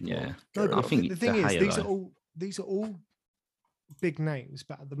keep? Yeah. No, but I think the thing De is, Gea, these are all big names,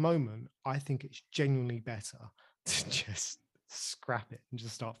 but at the moment, I think it's genuinely better to just scrap it and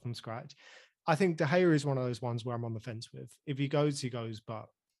just start from scratch. I think De Gea is one of those ones where I'm on the fence with. If he goes, he goes, but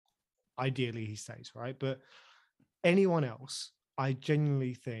ideally he stays, right? But anyone else, I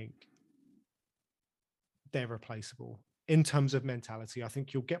genuinely think they're replaceable in terms of mentality. I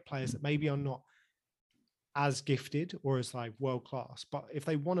think you'll get players that maybe are not as gifted or as like world class, but if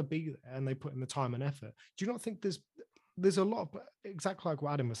they want to be there and they put in the time and effort, do you not think there's a lot of, exactly like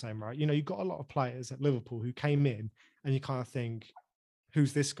what Adam was saying, right? You've got a lot of players at Liverpool who came in and you kind of think,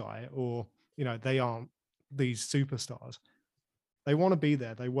 who's this guy? Or, they aren't these superstars. They want to be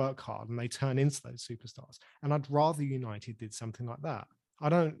there, they work hard, and they turn into those superstars. And I'd rather United did something like that.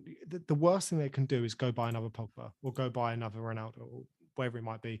 The worst thing they can do is go buy another Pogba or go buy another Ronaldo or whatever it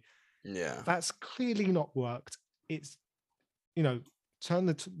might be. Yeah. That's clearly not worked. It's, turn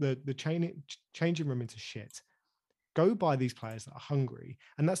the changing room into shit. Go buy these players that are hungry.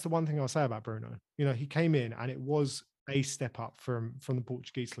 And that's the one thing I'll say about Bruno. He came in and it was a step up from the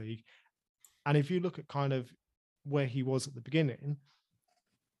Portuguese league. And if you look at kind of where he was at the beginning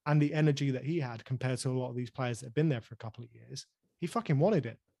and the energy that he had compared to a lot of these players that have been there for a couple of years, he fucking wanted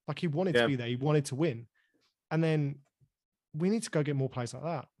it. Like he wanted to be there. He wanted to win. And then we need to go get more players like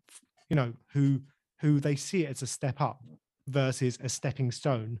that, who they see it as a step up versus a stepping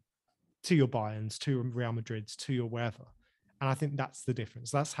stone to your Bayerns, to your Real Madrids, to your wherever. And I think that's the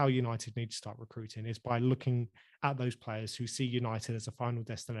difference. That's how United need to start recruiting, is by looking at those players who see United as a final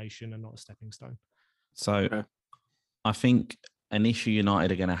destination and not a stepping stone. So I think an issue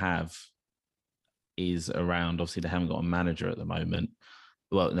United are going to have is around, obviously they haven't got a manager at the moment.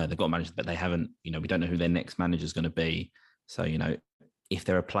 Well, no, they've got a manager, but they haven't, we don't know who their next manager is going to be. So, if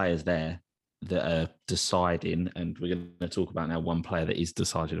there are players there that are deciding, and we're going to talk about now one player that is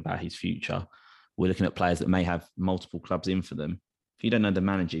decided about his future, we're looking at players that may have multiple clubs in for them. If you don't know the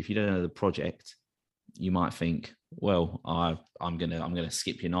manager, if you don't know the project, you might think, well, I'm gonna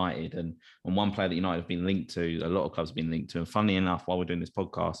skip United. And one player that United have been linked to, a lot of clubs have been linked to. And funnily enough, while we're doing this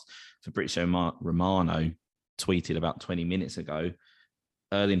podcast, Fabrizio Romano tweeted about 20 minutes ago,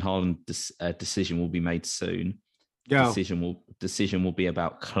 Erling Haaland's decision will be made soon. Decision will be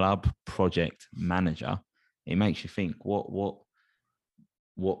about club, project, manager. It makes you think, what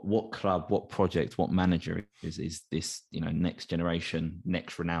club, what project, what manager is this? Next generation,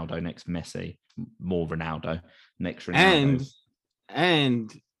 next Ronaldo, next Messi, more Ronaldo, next Ronaldo.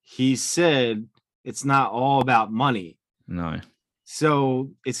 And he said it's not all about money. No.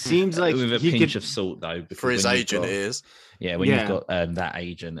 So it seems like with a pinch of salt, though, for his agent, it is. Yeah, when you've got that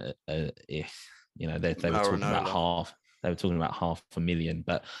agent, if they were talking about they were talking about $500,000.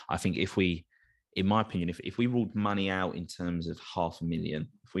 But I think in my opinion, if we ruled money out in terms of $500,000,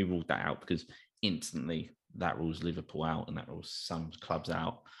 if we ruled that out, because instantly that rules Liverpool out and that rules some clubs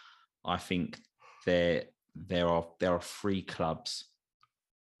out, I think there are 3 clubs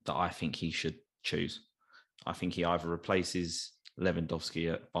that I think he should choose. I think he either replaces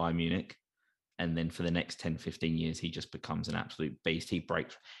Lewandowski at Bayern Munich, and then for the next 10, 15 years, he just becomes an absolute beast. He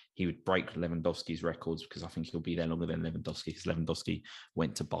would break Lewandowski's records, because I think he'll be there longer than Lewandowski, because Lewandowski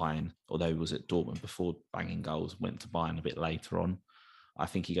went to Bayern, although he was at Dortmund before banging goals, went to Bayern a bit later on. I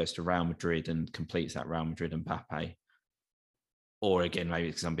think he goes to Real Madrid and completes that Real Madrid and Mbappe. Or again, maybe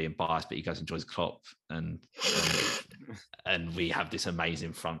because I'm being biased, but he goes and joins Klopp, and we have this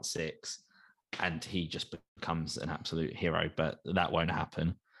amazing front six, and he just becomes an absolute hero. But that won't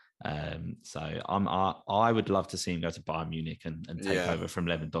happen. So I would love to see him go to Bayern Munich and take over from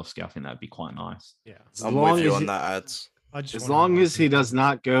Lewandowski. I think that'd be quite nice. Yeah, I'm with you on that, Ads. As long as he does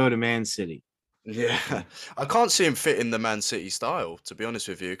not go to Man City. Yeah, I can't see him fit in the Man City style, to be honest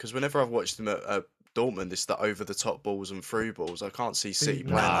with you, because whenever I've watched him at Dortmund, it's the over-the-top balls and through balls. I can't see City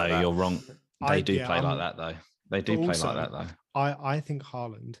playing like that. No, you're wrong. They do play like that, though. They do play like that, though. I think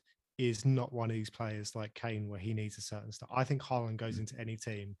Haaland is not one of these players like Kane where he needs a certain stuff. I think Haaland goes into any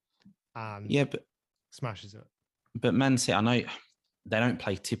team and smashes it. But Man City, I know they don't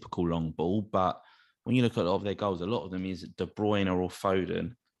play typical long ball, but when you look at a lot of their goals, a lot of them is De Bruyne or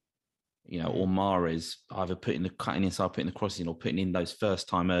Foden, or Mahrez, either cutting inside, putting the crosses in, or putting in those first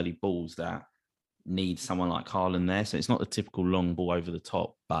time early balls that need someone like Haaland there. So it's not the typical long ball over the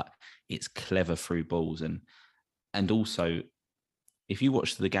top, but it's clever through balls. And also, if you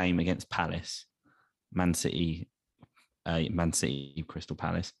watch the game against Palace, Man City, Crystal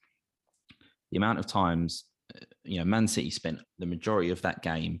Palace, the amount of times, Man City spent the majority of that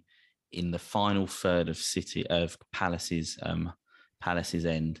game in the final third of Palace's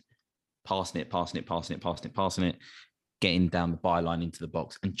end, passing it, getting down the byline into the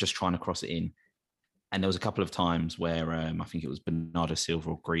box and just trying to cross it in. And there was a couple of times where I think it was Bernardo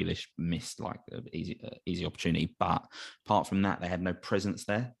Silva or Grealish missed like an easy opportunity. But apart from that, they had no presence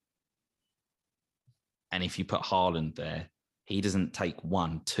there. And if you put Haaland there, he doesn't take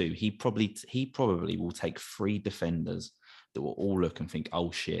 1, 2. He probably will take 3 defenders that will all look and think,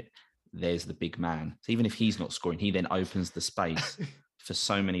 oh shit, there's the big man. So even if he's not scoring, he then opens the space for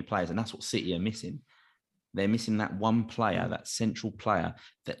so many players. And that's what City are missing. They're missing that one player, that central player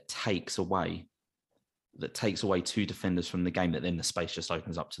that takes away 2 defenders from the game, that then the space just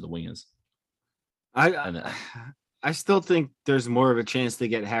opens up to the wingers. I still think there's more of a chance to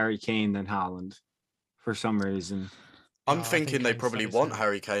get Harry Kane than Haaland for some reason. I'm thinking they probably want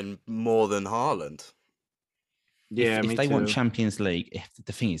Harry Kane more than Haaland. Yeah, if they want Champions League,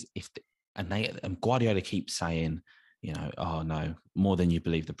 the thing is, and Guardiola keeps saying, oh no, more than you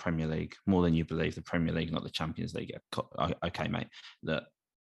believe the Premier League, not the Champions League. Okay, mate, that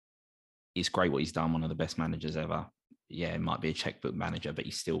it's great what he's done. One of the best managers ever. Yeah, it might be a checkbook manager, but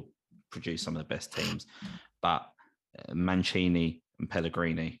he still produced some of the best teams. But Mancini and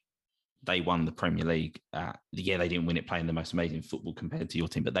Pellegrini, they won the Premier League. They didn't win it playing the most amazing football compared to your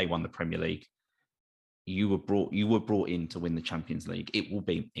team, but they won the Premier League. You were brought in to win the Champions League. It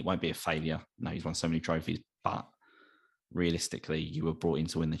won't be a failure. No, he's won so many trophies, but realistically, you were brought in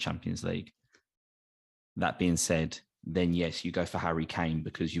to win the Champions League. That being said, then yes, you go for Harry Kane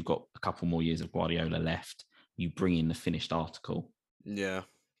because you've got a couple more years of Guardiola left. You bring in the finished article. Yeah,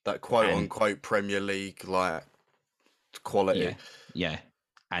 that quote-unquote Premier League like quality. Yeah.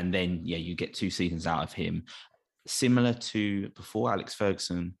 And then, you get 2 seasons out of him. Similar to before Alex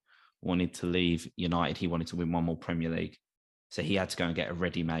Ferguson wanted to leave United, he wanted to win 1 more Premier League. So he had to go and get a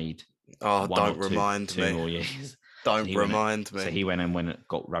ready-made. Oh, don't remind me. 2 more years. Don't remind me. So he went and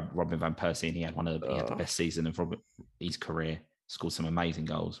got Robin van Persie, and he had the best season of his career. Scored some amazing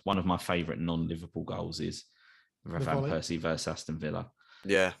goals. One of my favourite non-Liverpool goals is Van Persie versus Aston Villa.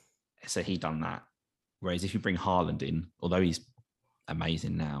 Yeah. So he done that. Whereas if you bring Haaland in, although he's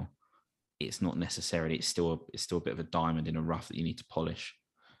amazing now, it's not necessarily. It's still a bit of a diamond in a rough that you need to polish.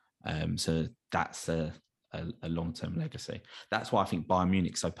 So that's a long-term legacy. That's why I think Bayern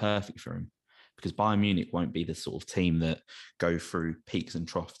Munich's so perfect for him. Because Bayern Munich won't be the sort of team that go through peaks and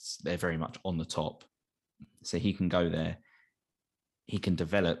troughs. They're very much on the top. So he can go there. He can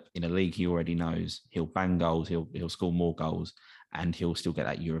develop in a league he already knows. He'll bang goals. He'll score more goals, and he'll still get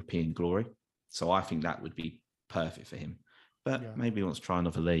that European glory. So I think that would be perfect for him. But maybe he wants to try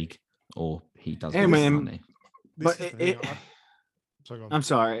another league, or he does. Hey, man, I'm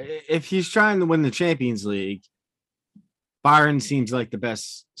sorry. If he's trying to win the Champions League, Bayern seems like the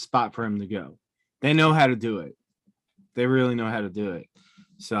best spot for him to go. They know how to do it. They really know how to do it.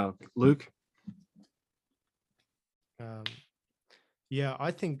 So, Luke?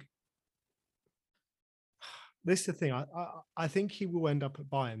 I think this is the thing. I think he will end up at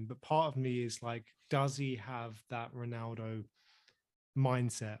Bayern, but part of me is like, does he have that Ronaldo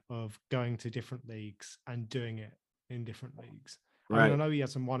mindset of going to different leagues and doing it in different leagues? Right. I mean, I know he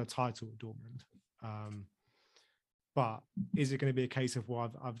hasn't won a title at Dortmund, but is it going to be a case of,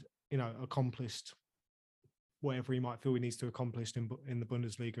 well, I've accomplished whatever he might feel he needs to accomplish in the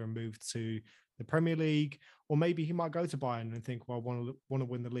Bundesliga and move to the Premier League? Or maybe he might go to Bayern and think, well, I want to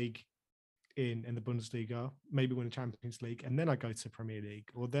win the league in the Bundesliga, maybe win the Champions League, and then I go to Premier League,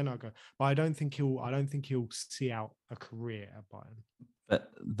 or then I go. But I don't think he'll see out a career at Bayern.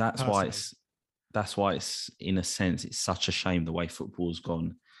 But that's why it's in a sense it's such a shame the way football's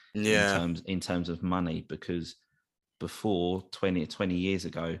gone. Yeah. In terms of money, because before 20 years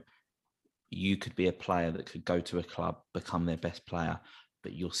ago, you could be a player that could go to a club, become their best player,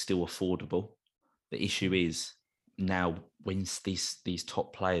 but you're still affordable. The issue is now when these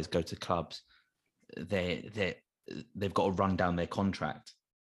top players go to clubs, they've got to run down their contract,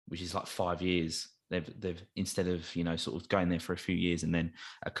 which is like 5 years. They've instead of sort of going there for a few years and then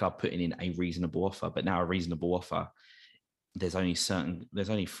a club putting in a reasonable offer, but now a reasonable offer, there's only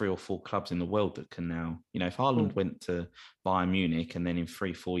 3 or 4 clubs in the world that can now, if Haaland went to Bayern Munich and then in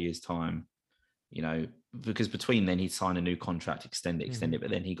 3-4 years time you know, because between then he'd sign a new contract, extend it, but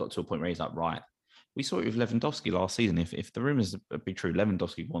then he got to a point where he's like, right, we saw it with Lewandowski last season. If the rumours be true,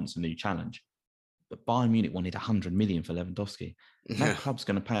 Lewandowski wants a new challenge. But Bayern Munich wanted 100 million for Lewandowski. No club's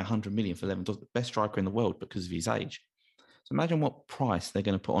going to pay 100 million for Lewandowski, best striker in the world, because of his age. So imagine what price they're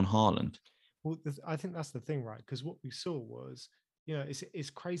going to put on Haaland. Well, I think that's the thing, right? Because what we saw was, you know, it's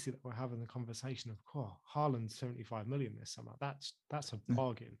crazy that we're having the conversation of, oh, Haaland's 75 million this summer. That's a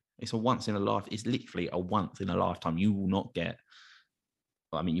bargain. It's a once in a life. It's literally a once in a lifetime. You will not get.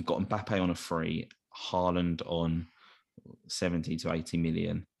 I mean, you've got Mbappe on a free, Haaland on 70 to 80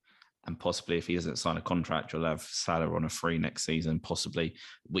 million. And possibly, if he doesn't sign a contract, you'll have Salah on a free next season, possibly.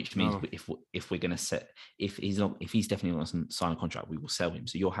 Which means if we're going to if he's definitely not going to sign a contract, we will sell him.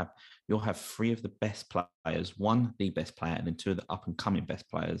 So you'll have three of the best players, one the best player, and then two of the up and coming best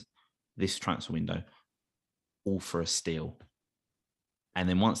players this transfer window, all for a steal. And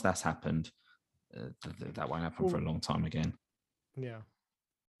then once that's happened, that won't happen for a long time again. Yeah.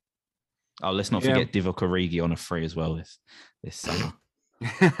 Oh, let's not forget Divock Origi on a free as well this summer.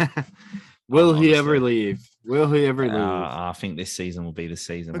 Will he ever leave? I think this season will be the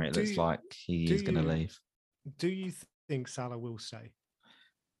season where it looks like he is going to leave. Do you think Salah will stay?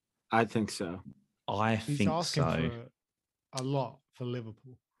 I think so. He's asking for a lot for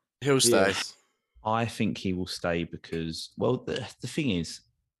Liverpool. He'll stay. Yes. I think he will stay because, well, the thing is,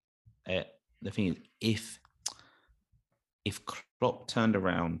 if Klopp turned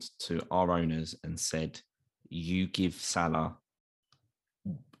around to our owners and said, "You give Salah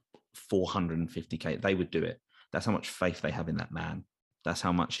 450k," they would do it. That's how much faith they have in that man. That's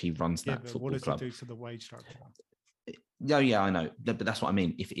how much he runs that football club. What does he do to the wage structure? Yeah, I know. But that's what I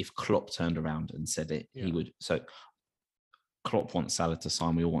mean. If Klopp turned around and said it, he would. So Klopp wants Salah to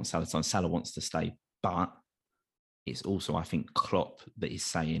sign. We all want Salah to sign. Salah wants to stay. But it's also, I think, Klopp that is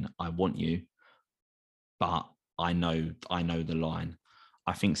saying, "I want you, but I know the line."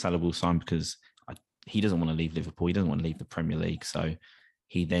 I think Salah will sign because he doesn't want to leave Liverpool. He doesn't want to leave the Premier League. So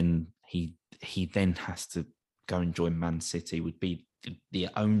he then has to go and join Man City. Would be the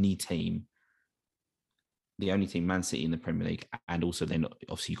only team, Man City in the Premier League, and also then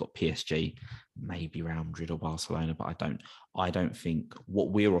obviously you've got PSG, maybe Real Madrid or Barcelona. But I don't think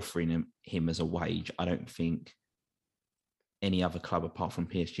what we're offering him as a wage, I don't think any other club apart from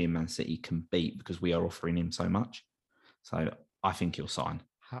PSG and Man City can beat, because we are offering him so much. So I think he'll sign.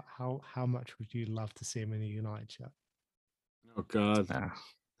 How much would you love to see him in a United shirt? Oh God.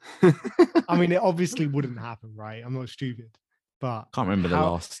 I mean, it obviously wouldn't happen, right? I'm not stupid, but can't remember the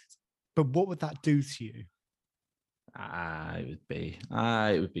last. But what would that do to you? It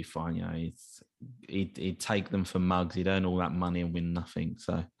would be fine. You know, he'd take them for mugs. He'd earn all that money and win nothing.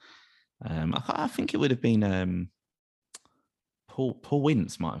 So, I think it would have been Paul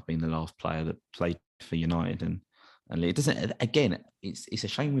Wince might have been the last player that played for United, and it doesn't. Again, it's a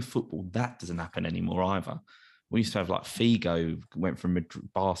shame with football that doesn't happen anymore either. We used to have like Figo went from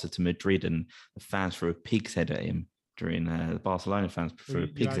Barca to Madrid, and the fans threw a pig's head at him. During the Barcelona fans threw a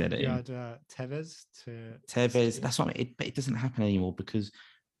pig's head at him. You had Tevez. That's what I mean. It doesn't happen anymore because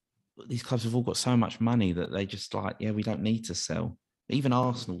these clubs have all got so much money that they just like, we don't need to sell. Even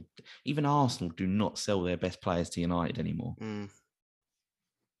Arsenal do not sell their best players to United anymore.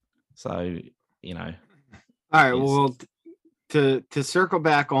 So, you know. All right. Well, to circle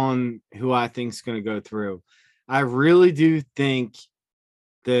back on who I think is going to go through, I really do think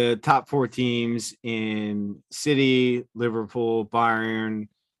the top four teams in City, Liverpool, Bayern,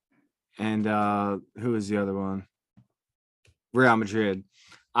 and who is the other one? Real Madrid.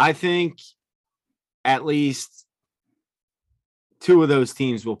 I think at least two of those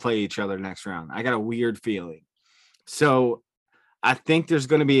teams will play each other next round. I got a weird feeling. So I think there's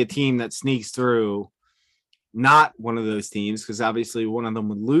going to be a team that sneaks through, not one of those teams, because obviously one of them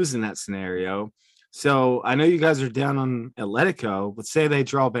would lose in that scenario. So I know you guys are down on Atletico, but say they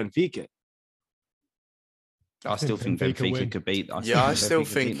draw Benfica. I still think Benfica could beat. I still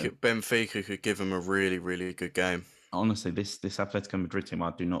think Benfica could give them a really, really good game. Honestly, this Atletico Madrid team,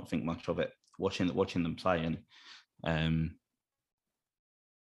 I do not think much of it. Watching them play, and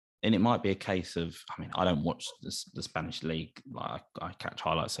it might be a case of, I mean, I don't watch the Spanish league. Like I catch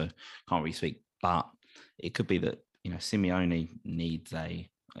highlights, so can't really speak. But it could be that, you know, Simeone needs a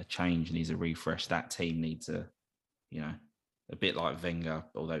change, needs a refresh. That team needs a bit like Wenger,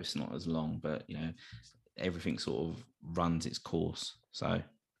 although it's not as long, but, you know, everything sort of runs its course. So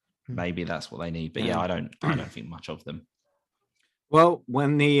maybe that's what they need. But I don't think much of them. Well,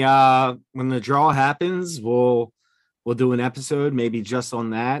 when the draw happens, we'll do an episode maybe just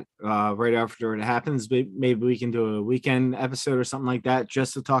on that right after it happens. Maybe we can do a weekend episode or something like that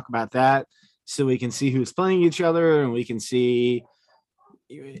just to talk about that. so we can see who's playing each other, and we can see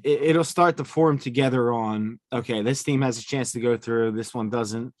it'll start to form together on, okay, this team has a chance to go through, this one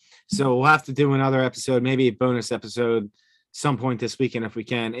doesn't. So we'll have to do another episode, maybe a bonus episode some point this weekend if we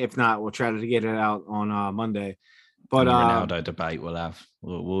can. If not, we'll try to get it out on Monday. But the Ronaldo debate we'll have.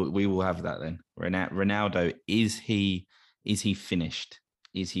 We will have that then. Ronaldo, is he finished?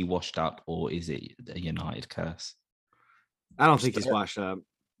 Is he washed up, or is it a United curse? I don't think he's washed up.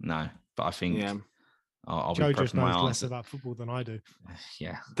 No, but I think I'll Joe be just my knows less answer. about football than I do.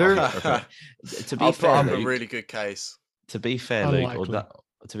 Yeah. I'll put up a really good case. To be fair, Unlikely.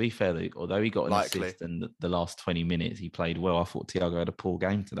 Luke, although he got an Likely. assist in the last 20 minutes, he played well. I thought Thiago had a poor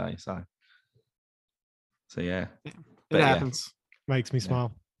game today. So yeah. It happens. Makes me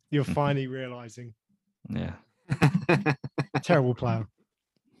smile. You're finally realizing. Yeah. Terrible player.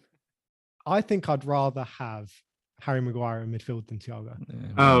 I think I'd rather have Harry Maguire in midfield than Thiago.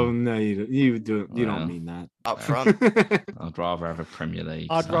 Oh no, you don't mean that. Up front. I'd rather have a Premier League.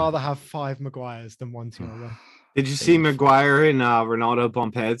 I'd rather have 5 Maguires than 1 Thiago. Did you see Maguire and Ronaldo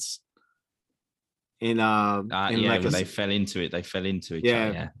bump heads? They fell into it. They fell into each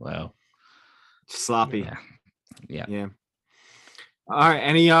other. Yeah. Well, sloppy. Yeah. All right.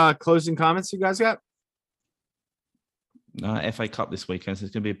 Any closing comments you guys got? FA Cup this weekend, so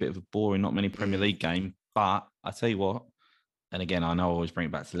it's going to be a bit of a boring, not many Premier League game. But I tell you what, and again, I know I always bring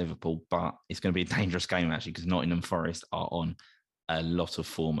it back to Liverpool, but it's going to be a dangerous game actually because Nottingham Forest are on a lot of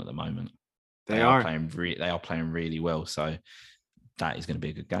form at the moment. They are playing really well, so that is going to be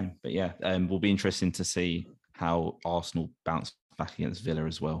a good game. But yeah, will be interesting to see how Arsenal bounce back against Villa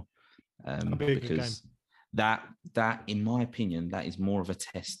as well, because that, in my opinion, that is more of a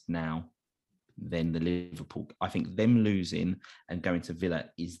test now than the Liverpool. I think them losing and going to Villa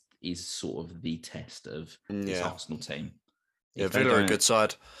is sort of the test of this Arsenal team. Yeah, Villa are a good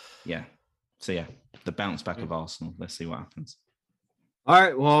side. Yeah. So yeah, the bounce back of Arsenal. Let's see what happens. All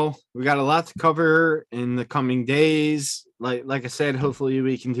right. Well, we got a lot to cover in the coming days. Like I said, hopefully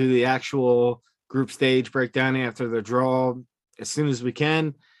we can do the actual group stage breakdown after the draw as soon as we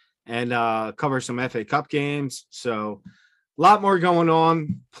can, and cover some FA Cup games. So a lot more going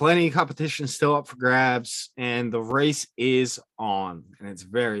on, plenty of competition still up for grabs, and the race is on, and it's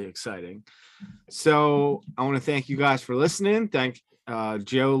very exciting. So I want to thank you guys for listening. Thank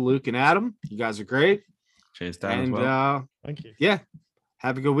Joe, Luke, and Adam. You guys are great. Cheers, Dan, and, as well. Thank you. Yeah.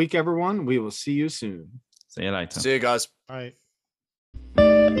 Have a good week, everyone. We will see you soon. See you later. See you guys. All right.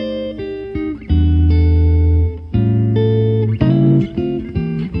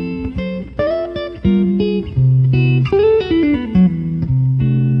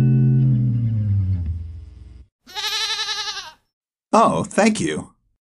 Oh, thank you.